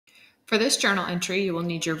For this journal entry, you will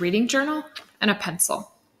need your reading journal and a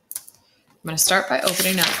pencil. I'm going to start by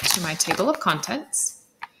opening up to my table of contents,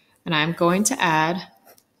 and I'm going to add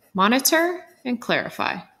monitor and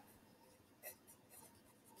clarify.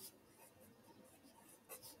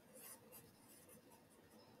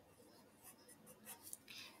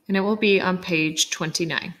 And it will be on page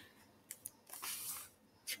 29.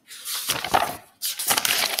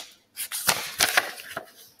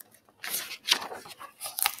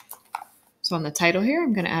 So on the title here,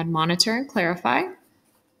 I'm going to add monitor and clarify.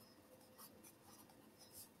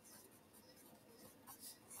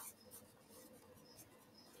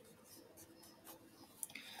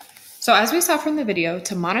 So as we saw from the video,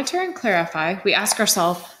 to monitor and clarify, we ask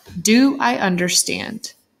ourselves, do I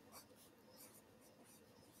understand?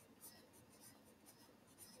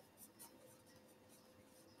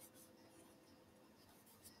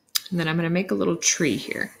 And then I'm going to make a little tree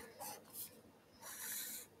here.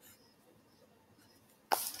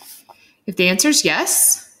 If the answer is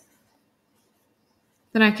yes,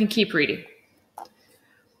 then I can keep reading.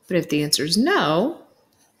 But if the answer is no,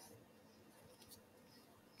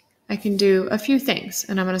 I can do a few things.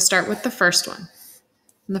 And I'm going to start with the first one.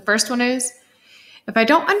 And the first one is, if I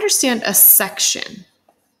don't understand a section,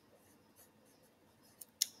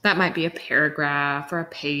 that might be a paragraph or a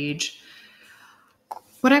page,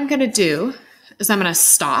 what I'm going to do is I'm going to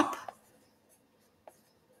stop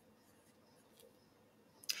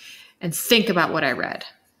and think about what I read.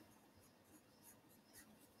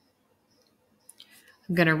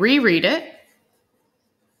 I'm going to reread it.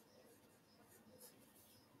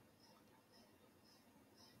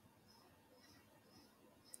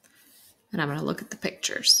 And I'm going to look at the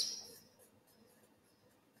pictures.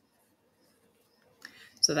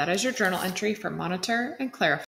 So that is your journal entry for monitor and clarify.